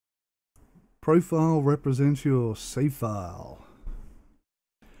Profile represents your save file.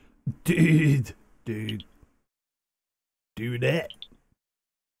 Dude. Do that.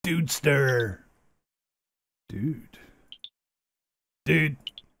 Dudester. Dude.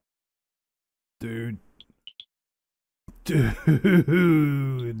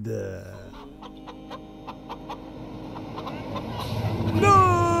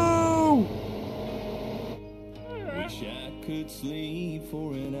 No! Wish I could sleep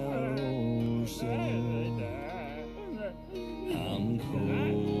for an hour or so. I'm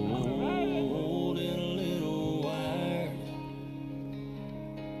cold and a little wired,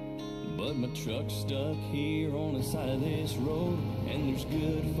 but my truck's stuck here on the side of this road, and there's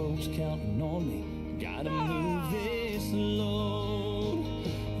good folks counting on me. Gotta move this load.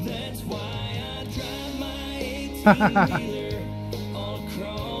 That's why I drive my 18-wheeler all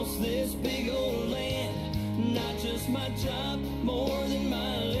across this big old land. Not just my job, more than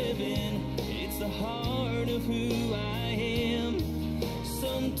my living. It's the heart of who I am.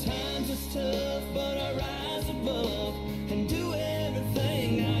 Sometimes it's tough, but I rise above and do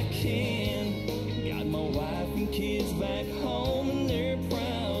everything I can. Got my wife and kids back home, and they're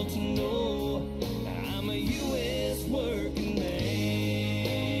proud to know I'm a U.S. working man.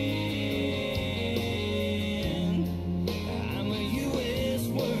 I'm a U.S.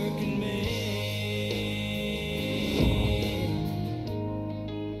 working man.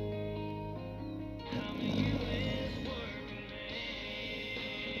 I'm a U.S. working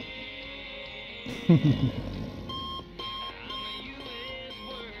man.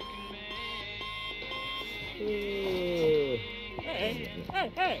 Hey!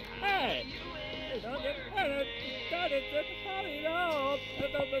 Don't get started to party at all.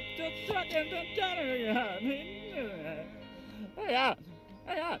 The truck isn't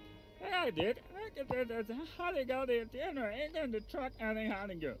Hey, dude. How to go to dinner? Ain't going to the truck. I think how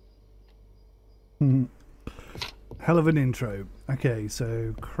to go. Hell of an intro. Okay,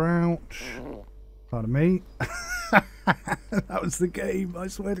 so crouch. Pardon me. That was the game, I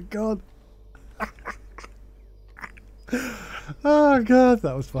swear to God. Oh God,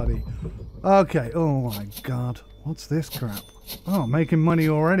 that was funny. Okay, oh my God. What's this crap? Oh, making money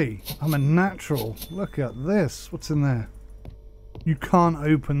already. I'm a natural. Look at this. What's in there? You can't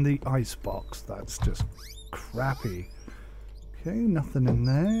open the ice box. That's just crappy. Okay, nothing in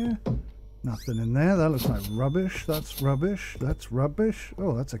there. Nothing in there. That looks like rubbish. That's rubbish. That's rubbish.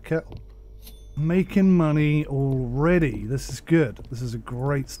 Oh, that's a kettle. Making money already. This is good. This is a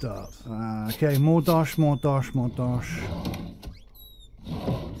great start. Okay, more dosh, more dosh, more dosh.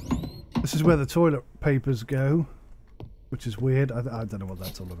 This is where the toilet papers go, which is weird. I don't know what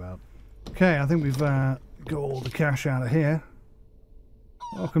that's all about. Okay, I think we've got all the cash out of here.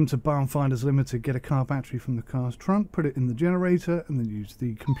 Welcome to Barnfinders Limited. Get a car battery from the car's trunk, put it in the generator, and then use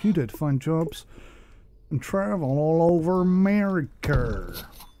the computer to find jobs and travel all over America.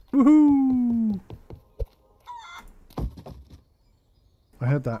 Woohoo! I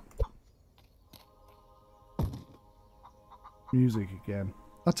heard that. Music again.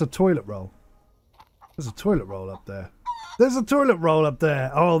 That's a toilet roll. There's a toilet roll up there. There's a toilet roll up there.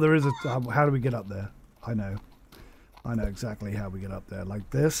 Oh, there is a... how do we get up there? I know. I know exactly how we get up there. Like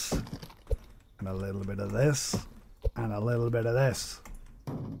this. And a little bit of this. And a little bit of this.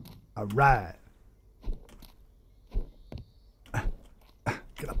 Alright.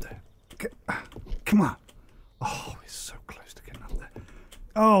 Get up there. Come on. Oh, he's so close to getting up there.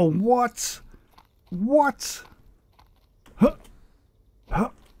 Oh, what? What? Huh.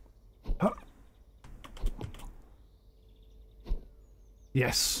 Huh. Huh.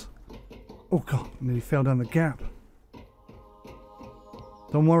 Yes. Oh, God. Nearly fell down the gap.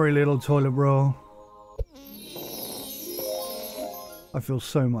 Don't worry, little toilet roll. I feel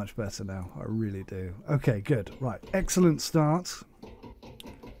so much better now. I really do. Okay, good. Right. Excellent start.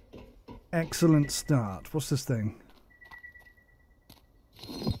 Excellent start. What's this thing?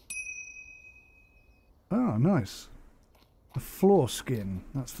 Oh, nice. A floor skin.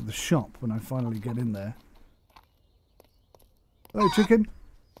 That's for the shop when I finally get in there. Hello, chicken.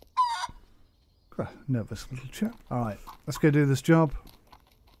 Nervous little chap. Alright, let's go do this job.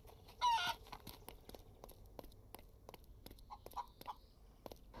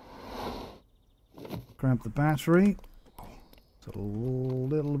 Grab the battery. It's a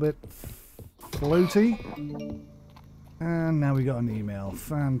little bit floaty. And now we got an email.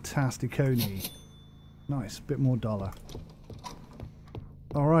 Fantasticoni. Nice, bit more dollar.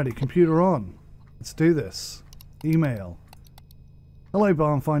 Alrighty, computer on. Let's do this. Email. Hello,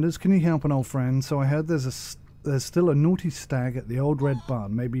 Barnfinders. Can you help an old friend? So I heard there's still a naughty stag at the old red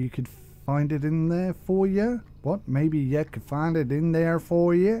barn. Maybe you could find it in there for you? What? Maybe you could find it in there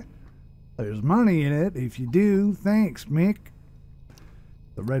for you? There's money in it if you do. Thanks, Mick.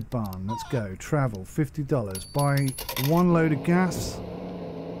 The red barn. Let's go. Travel. $50. Buy 1 load of gas.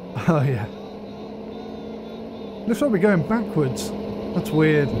 Oh, yeah. Looks like we're going backwards. That's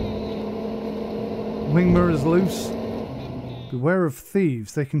weird. Wing mirrors loose. Beware of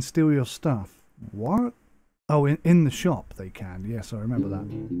thieves. They can steal your stuff. What? Oh, in the shop they can. Yes, I remember that.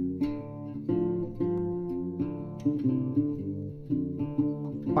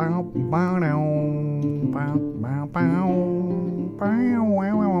 Bow, bow, bow, bow, bow, bow, wow,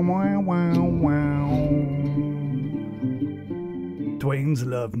 wow, wow, wow. Dwayne's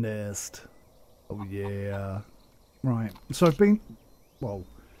Love Nest. Oh, yeah. Right. So I've been... Well...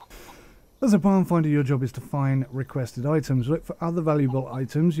 As a barn finder, your job is to find requested items. Look for other valuable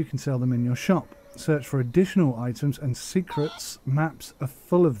items. You can sell them in your shop. Search for additional items and secrets. Maps are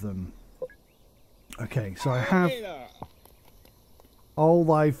full of them. Okay, so I have... Oh,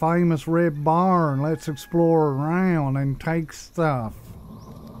 the famous red barn. Let's explore around and take stuff.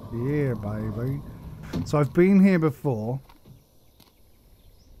 Yeah, baby. So I've been here before.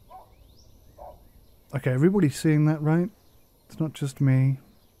 Okay, everybody's seeing that, right? It's not just me.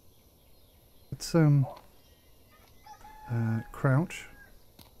 It's, crouch.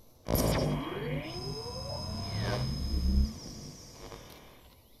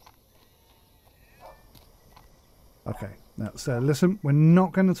 Okay, now, so listen, we're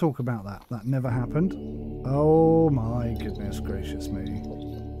not going to talk about that. That never happened. Oh my goodness gracious me.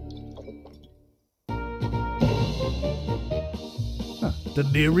 Ah,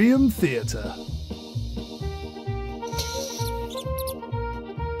 Delirium Theatre.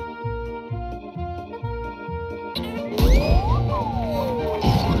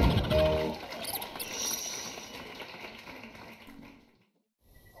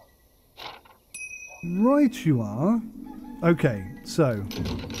 Right you are. Okay, so I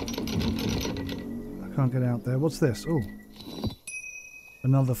can't get out there. What's this? Oh,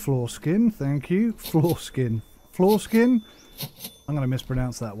 another floor skin. Thank you. Floor skin. Floor skin? I'm going to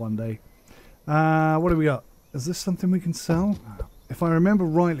mispronounce that one day. What do we got? Is this something we can sell? If I remember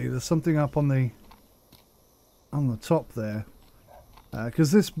rightly, there's something up on the top there.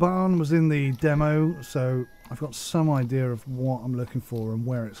 Because this barn was in the demo, so I've got some idea of what I'm looking for and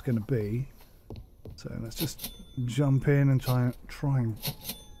where it's going to be. So let's just jump in and try and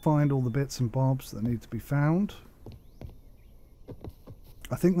find all the bits and bobs that need to be found.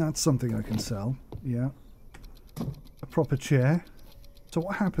 I think that's something I can sell. Yeah. A proper chair. So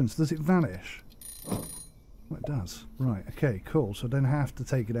what happens? Does it vanish? Oh, it does. Right. Okay, cool. So I don't have to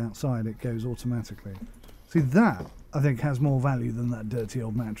take it outside. It goes automatically. See, that I think has more value than that dirty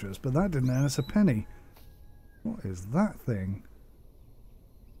old mattress. But that didn't earn us a penny. What is that thing?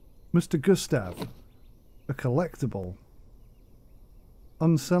 Mr. Gustav. A collectible.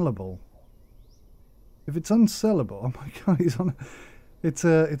 Unsellable. If it's unsellable, oh my god, he's on. It's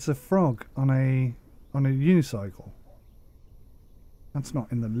a frog on a unicycle. That's not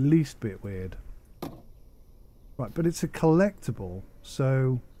in the least bit weird. Right, but it's a collectible,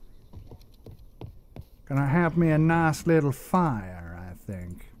 so can I have me a nice little fire? I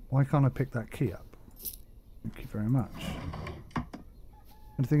think. Why can't I pick that key up? Thank you very much.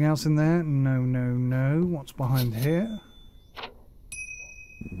 Anything else in there? No, no, no. What's behind here?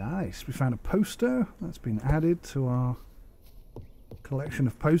 Nice. We found a poster. That's been added to our collection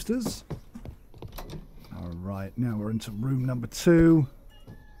of posters. Alright, now we're into room number 2.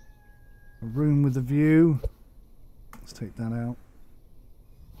 A room with a view. Let's take that out.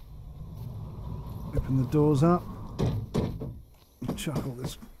 Open the doors up. Chuck all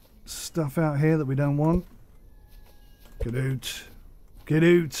this stuff out here that we don't want. Get out. Get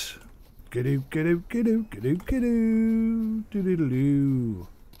out! Get out, get out, get out, get out, get out! Doo-doo-doo-doo.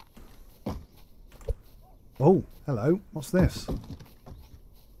 Oh, hello. What's this?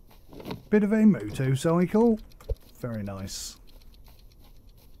 Bit of a motorcycle. Very nice.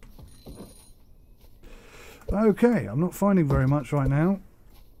 Okay, I'm not finding very much right now.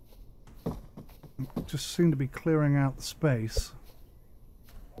 Just seem to be clearing out the space.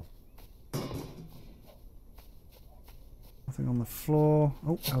 Nothing on the floor.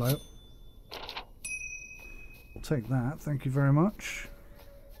 Oh, hello. We'll take that. Thank you very much.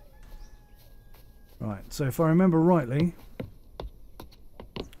 Right, so if I remember rightly...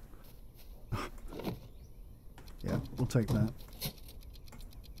 yeah, we'll take that.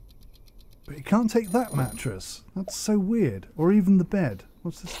 But you can't take that mattress. That's so weird. Or even the bed.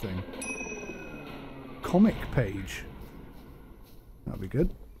 What's this thing? Comic page. That'll be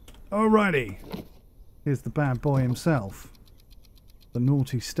good. Alrighty. Here's the bad boy himself. The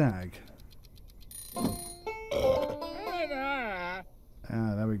naughty stag. Ah,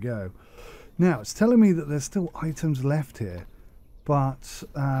 there we go. Now, it's telling me that there's still items left here. But,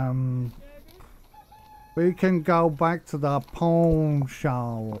 we can go back to the pawn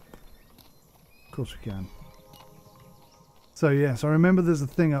shop. Of course we can. So, yes, I remember there's a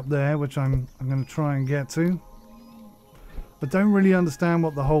thing up there, which I'm going to try and get to. I don't really understand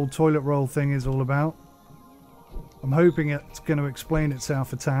what the whole toilet roll thing is all about. I'm hoping it's going to explain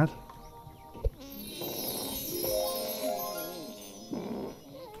itself a tad.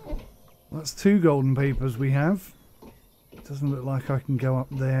 That's 2 golden papers we have. It doesn't look like I can go up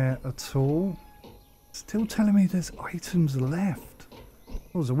there at all. Still telling me there's items left. Oh,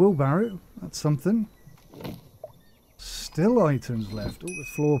 there's a wheelbarrow. That's something. Still items left. Oh, the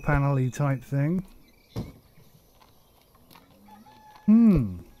floor panel-y type thing.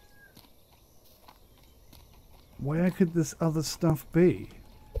 Where could this other stuff be?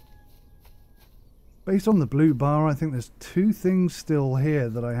 Based on the blue bar, I think there's 2 things still here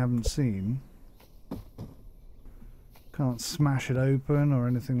that I haven't seen. Can't smash it open or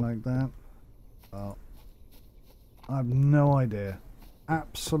anything like that. Well, I have no idea.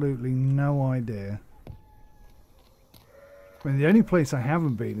 Absolutely no idea. I mean, the only place I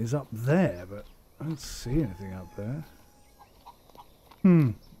haven't been is up there, but I don't see anything up there.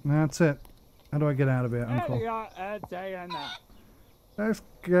 That's it. How do I get out of here, Uncle? Let's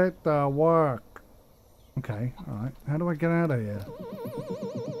get to work. Okay, alright. How do I get out of here?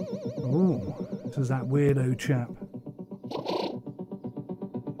 Ooh, this is that weirdo chap.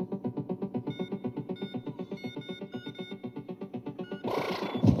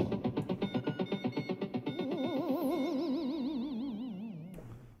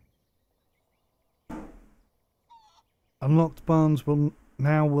 Unlocked barns will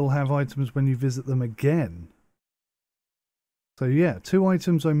have items when you visit them again. So yeah, 2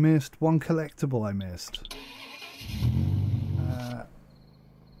 items I missed, 1 collectible I missed.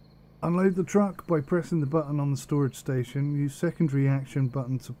 Unload the truck by pressing the button on the storage station. Use secondary action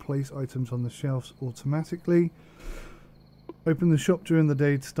button to place items on the shelves automatically. Open the shop during the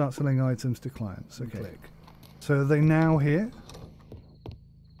day to start selling items to clients. Okay. Click. So are they now here?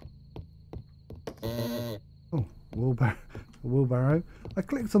 Oh, wheelbarrow. I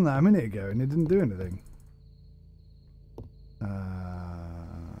clicked on that a minute ago and it didn't do anything.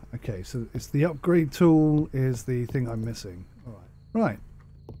 Okay, so it's the upgrade tool is the thing I'm missing. Alright. Right.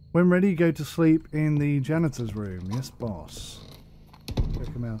 When ready, go to sleep in the janitor's room. Yes, boss.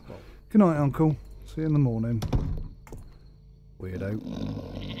 Check him out. Good night, Uncle. See you in the morning. Weirdo.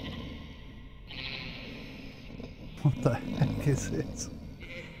 What the heck is it?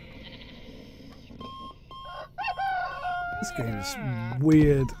 This game is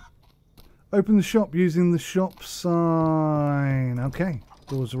weird. Open the shop using the shop sign. Okay,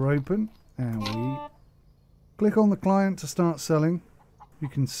 doors are open. And we click on the client to start selling. You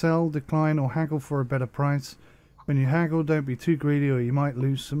can sell, decline, or haggle for a better price. When you haggle, don't be too greedy or you might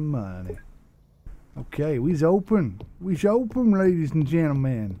lose some money. Okay, we's open. We's open, ladies and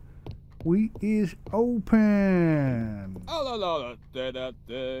gentlemen. We is open.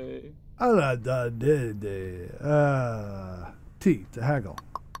 T to haggle.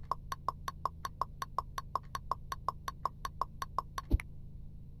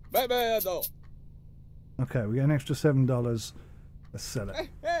 Okay, we get an extra $7. Let's sell it.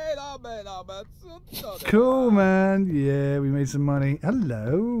 Cool, man. Yeah, we made some money.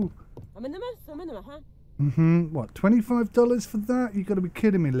 Hello. What, $25 for that? You gotta be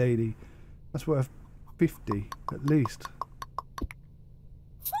kidding me, lady. That's worth 50 at least.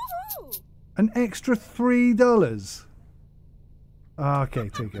 An extra $3. Okay,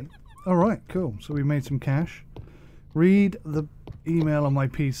 take it. Alright, cool. So we made some cash. Read the email on my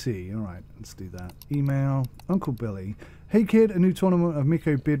PC. Alright, let's do that. Email, Uncle Billy. Hey kid, a new tournament of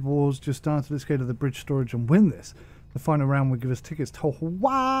Miko Bid Wars just started. Let's go to the bridge storage and win this. The final round will give us tickets to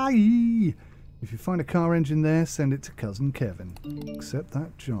Hawaii. If you find a car engine there, send it to Cousin Kevin. Accept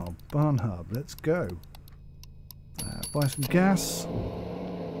that job. Barn Hub, let's go. Buy some gas.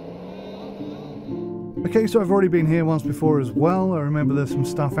 Okay, so I've already been here once before as well. I remember there's some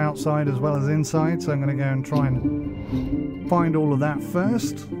stuff outside as well as inside, so I'm going to go and try and find all of that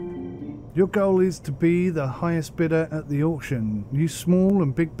first. Your goal is to be the highest bidder at the auction. Use small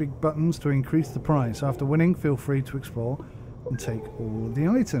and big buttons to increase the price. After winning, feel free to explore and take all of the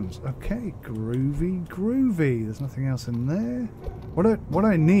items. Okay, groovy, groovy. There's nothing else in there. What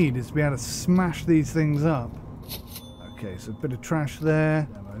I need is to be able to smash these things up. Okay, so a bit of trash there.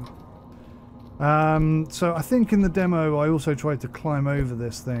 So I think in the demo I also tried to climb over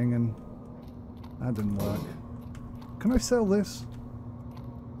this thing and that didn't work. Can I sell this?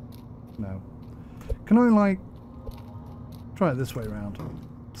 No. Can I, like, try it this way around?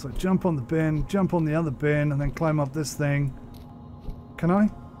 So jump on the bin, jump on the other bin, and then climb up this thing. Can I?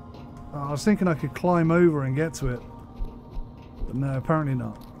 Oh, I was thinking I could climb over and get to it. But no, apparently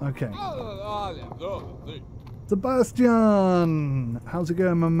not. Okay. Sebastian! How's it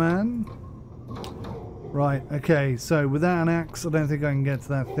going, my man? Right, okay, so without an axe, I don't think I can get to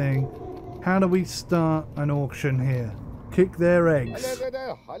that thing. How do we start an auction here? Kick their eggs.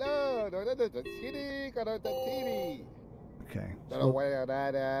 Okay.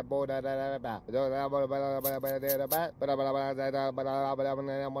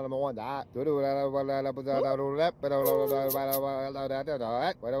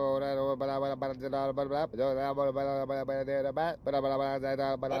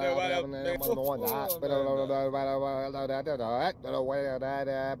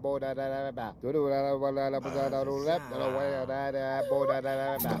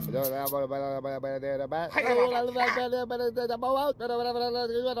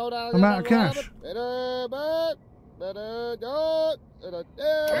 I'm out of cash.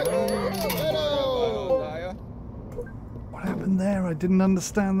 What happened there? I didn't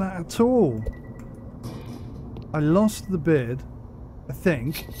understand that at all. I lost the bid, I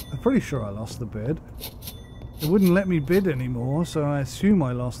think. I'm pretty sure I lost the bid. It wouldn't let me bid anymore, so I assume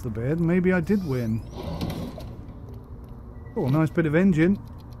I lost the bid. Maybe I did win. Oh, nice bit of engine.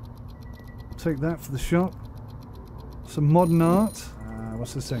 Take that for the shop. Some modern art.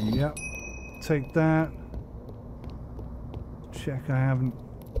 What's this thing? Yep. Take that. Check I haven't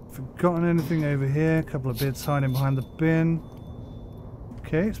forgotten anything over here. A couple of bits hiding behind the bin.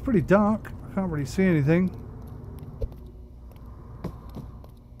 Okay, it's pretty dark. I can't really see anything.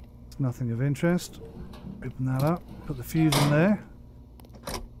 It's nothing of interest. Open that up. Put the fuse in there.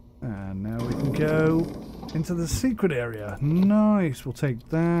 And now we can go into the secret area. Nice. We'll take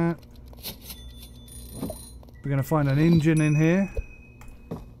that. We're going to find an engine in here.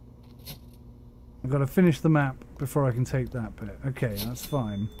 I've got to finish the map before I can take that bit. Okay, that's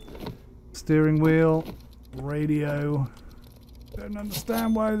fine. Steering wheel, radio. Don't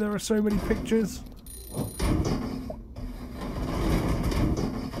understand why there are so many pictures.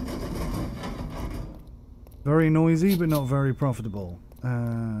 Very noisy, but not very profitable.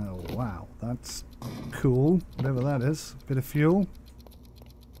 Wow, that's cool. Whatever that is. Bit of fuel.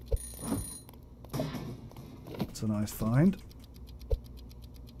 That's a nice find.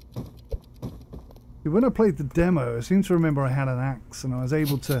 When I played the demo, I seem to remember I had an axe and I was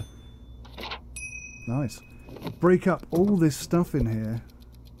able to break up all this stuff in here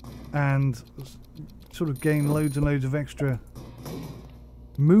and sort of gain loads and loads of extra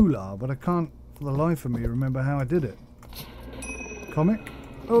moolah, but I can't for the life of me remember how I did it. Comic?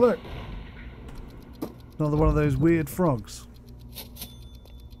 Oh look! Another one of those weird frogs.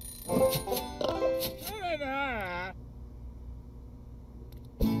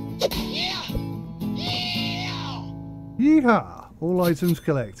 Yeehaw! All items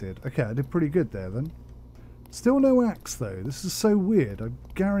collected. Okay, I did pretty good there then. Still no axe though. This is so weird. I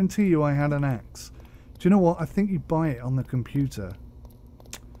guarantee you I had an axe. Do you know what? I think you buy it on the computer.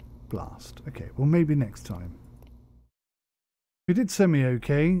 Blast. Okay, well maybe next time. We did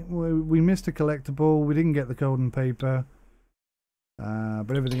semi-okay. We missed a collectible. We didn't get the golden paper.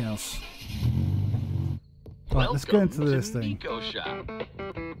 But everything else. Right, let's go into this thing. Nico, it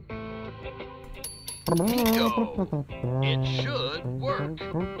should work.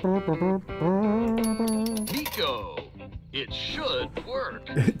 Nico, it should work.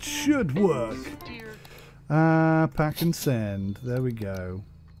 It should work. Pack and send. There we go.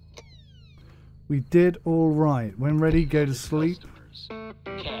 We did all right. When ready, go to sleep.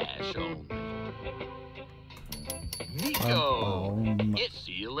 Cash only. Nico,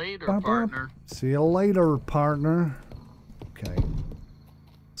 see you later, partner. See you later, partner. Okay.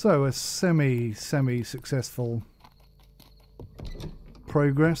 So a semi-successful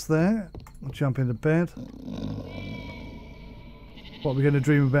progress there. I'll jump into bed. What are we going to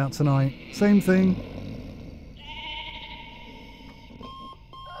dream about tonight? Same thing.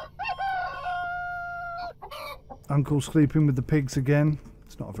 Uncle sleeping with the pigs again.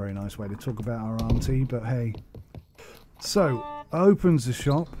 It's not a very nice way to talk about our auntie, but hey. So, opens the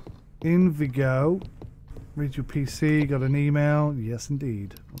shop. In we go. Read your PC, got an email. Yes,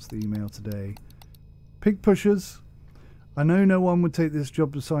 indeed. What's the email today? Pig pushers. I know no one would take this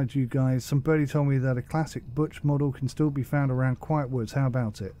job besides you guys. Somebody told me that a classic Butch model can still be found around quiet woods. How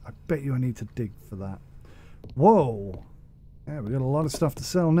about it? I bet you I need to dig for that. Whoa. Yeah, we got a lot of stuff to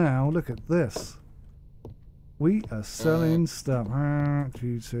sell now. Look at this. We are selling stuff.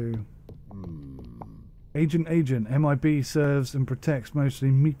 G2. Agent. MIB serves and protects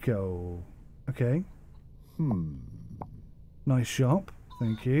mostly Miko. Okay. Nice shop.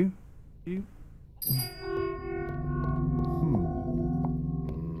 Thank you. You.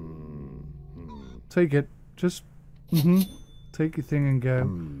 Take it. Just take your thing and go.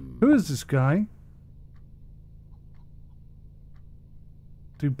 Who is this guy?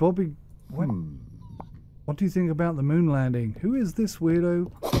 Do Bobby... What do you think about the moon landing? Who is this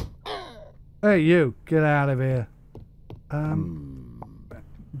weirdo? Hey, you! Get out of here.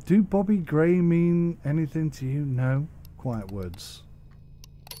 Do Bobby Gray mean anything to you? No? Quiet words.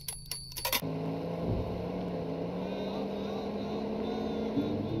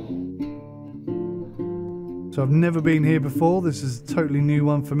 So I've never been here before. This is a totally new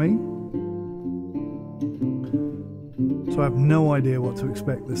one for me. So I have no idea what to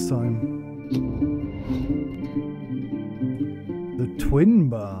expect this time. The twin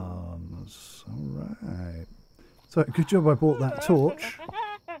barns. Alright. So good job I bought that torch.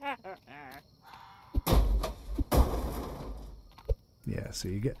 Yeah, so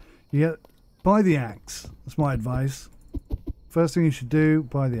you get buy the axe. That's my advice. First thing you should do,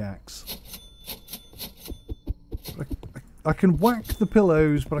 buy the axe. I can whack the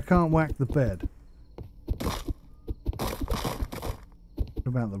pillows, but I can't whack the bed. What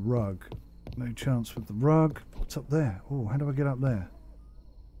about the rug? No chance with the rug. What's up there? Oh, how do I get up there?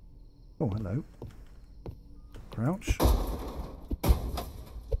 Oh, hello. Crouch.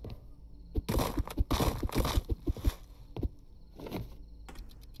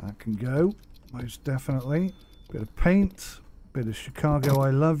 That can go, most definitely. Bit of paint. Bit of Chicago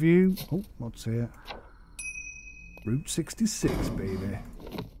I love you. Oh, what's here? Route 66, baby.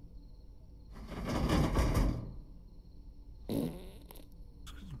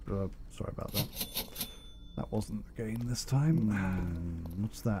 Sorry about that. That wasn't the game this time.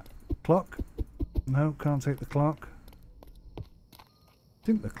 What's that? Clock? No, can't take the clock. I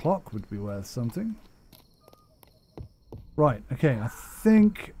think the clock would be worth something. Right, okay, I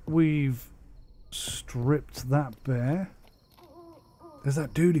think we've stripped that bare. There's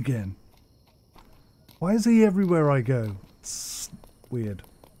that dude again. Why is he everywhere I go? It's weird.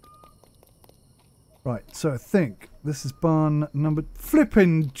 Right, so I think this is barn number...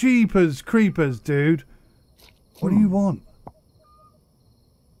 Flippin' jeepers creepers, dude! What do you want?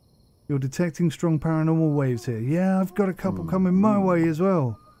 You're detecting strong paranormal waves here. Yeah, I've got a couple coming my way as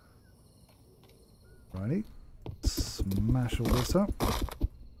well. Righty. Smash all this up.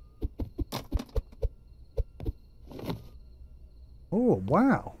 Oh,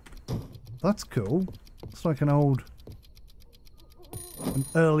 wow. That's cool. It's like an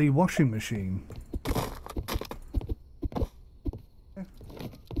early washing machine.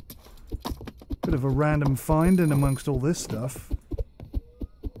 Bit of a random find in amongst all this stuff.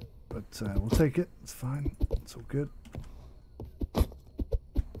 But we'll take it. It's fine. It's all good.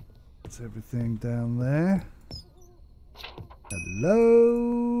 That's everything down there.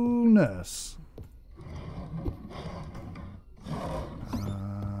 Hello, nurse.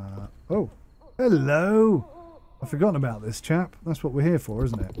 Oh, hello. I've forgotten about this chap. That's what we're here for,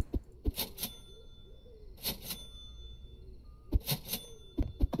 isn't it?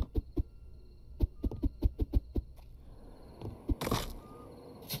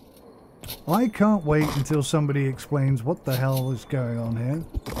 I can't wait until somebody explains what the hell is going on here.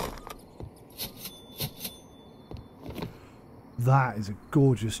 That is a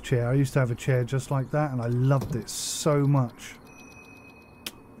gorgeous chair. I used to have a chair just like that and I loved it so much.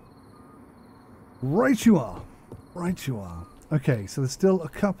 Right you are. Right you are. Okay, so there's still a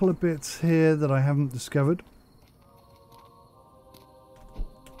couple of bits here that I haven't discovered.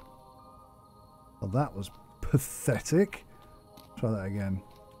 Well, that was pathetic. Try that again.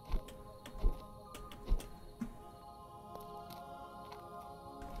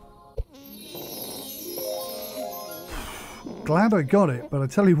 Glad I got it, but I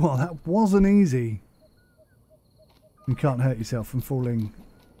tell you what, that wasn't easy. You can't hurt yourself from falling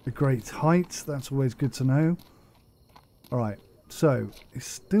a great height. That's always good to know. Alright, so it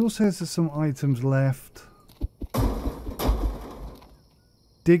still says there's some items left.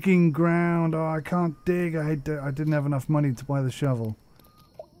 Digging ground. Oh, I can't dig. I didn't have enough money to buy the shovel.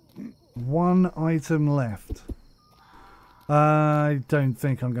 One item left. I don't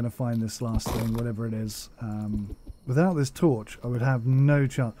think I'm going to find this last thing, whatever it is. Without this torch, I would have no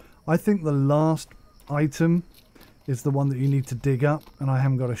chance. I think the last item is the one that you need to dig up, and I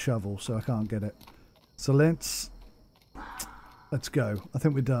haven't got a shovel, so I can't get it. So let's go. I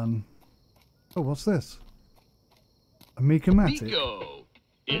think we're done. Oh, what's this? A Mika-matic. Nico,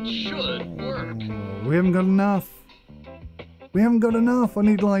 it should work. Oh, we haven't got enough. We haven't got enough. I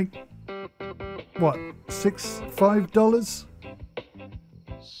need like, what, $5?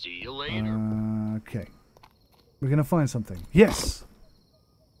 See you later. Okay. We're going to find something. Yes!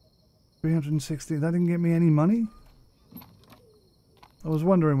 360. That didn't get me any money? I was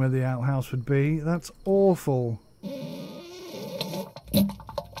wondering where the outhouse would be. That's awful.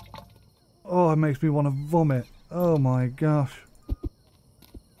 Oh, it makes me want to vomit. Oh my gosh.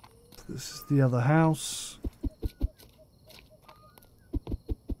 This is the other house.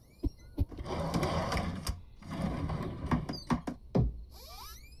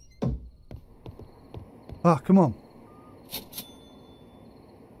 Ah, come on.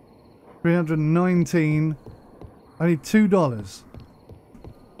 319. I need $2.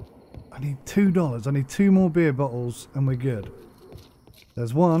 I need $2. I need 2 more beer bottles and we're good.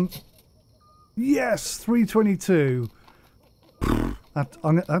 There's one. Yes, 322.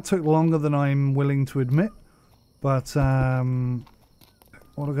 That took longer than I'm willing to admit. But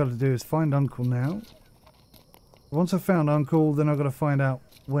what I've got to do is find Uncle now. Once I've found Uncle, then I've got to find out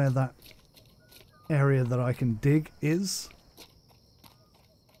where that area that I can dig is.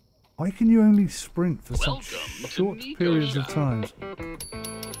 Why can you only sprint for such short periods of time?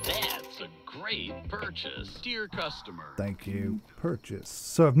 That's a great purchase, dear customer. Thank you. Purchase.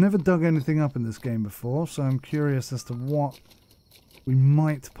 So I've never dug anything up in this game before, so I'm curious as to what we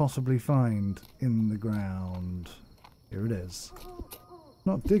might possibly find in the ground. Here it is.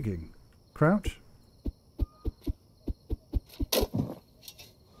 Not digging. Crouch.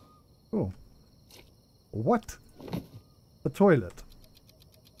 Oh. What? The toilet.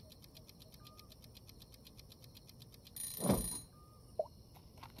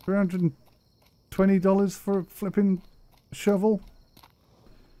 $320 for a flipping shovel?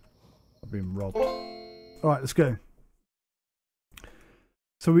 I've been robbed. Alright, let's go.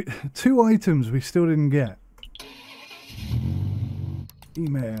 So 2 items we still didn't get.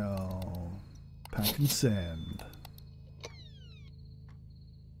 Email. Pack and send.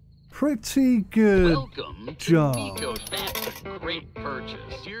 Pretty good Welcome job. to Nico's. That's a great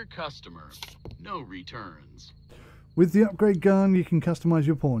purchase, dear customer. No returns. With the upgrade gun, you can customize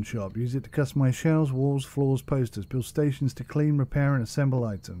your pawn shop. Use it to customize shelves, walls, floors, posters. Build stations to clean, repair, and assemble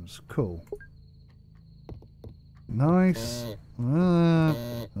items. Cool. Nice.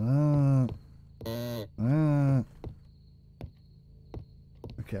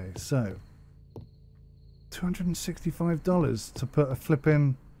 Okay, so $265 to put a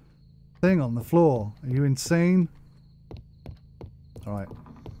flipping thing on the floor. Are you insane? Alright.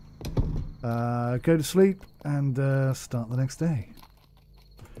 Go to sleep and start the next day.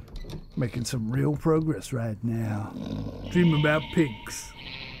 Making some real progress right now. Dream about pigs.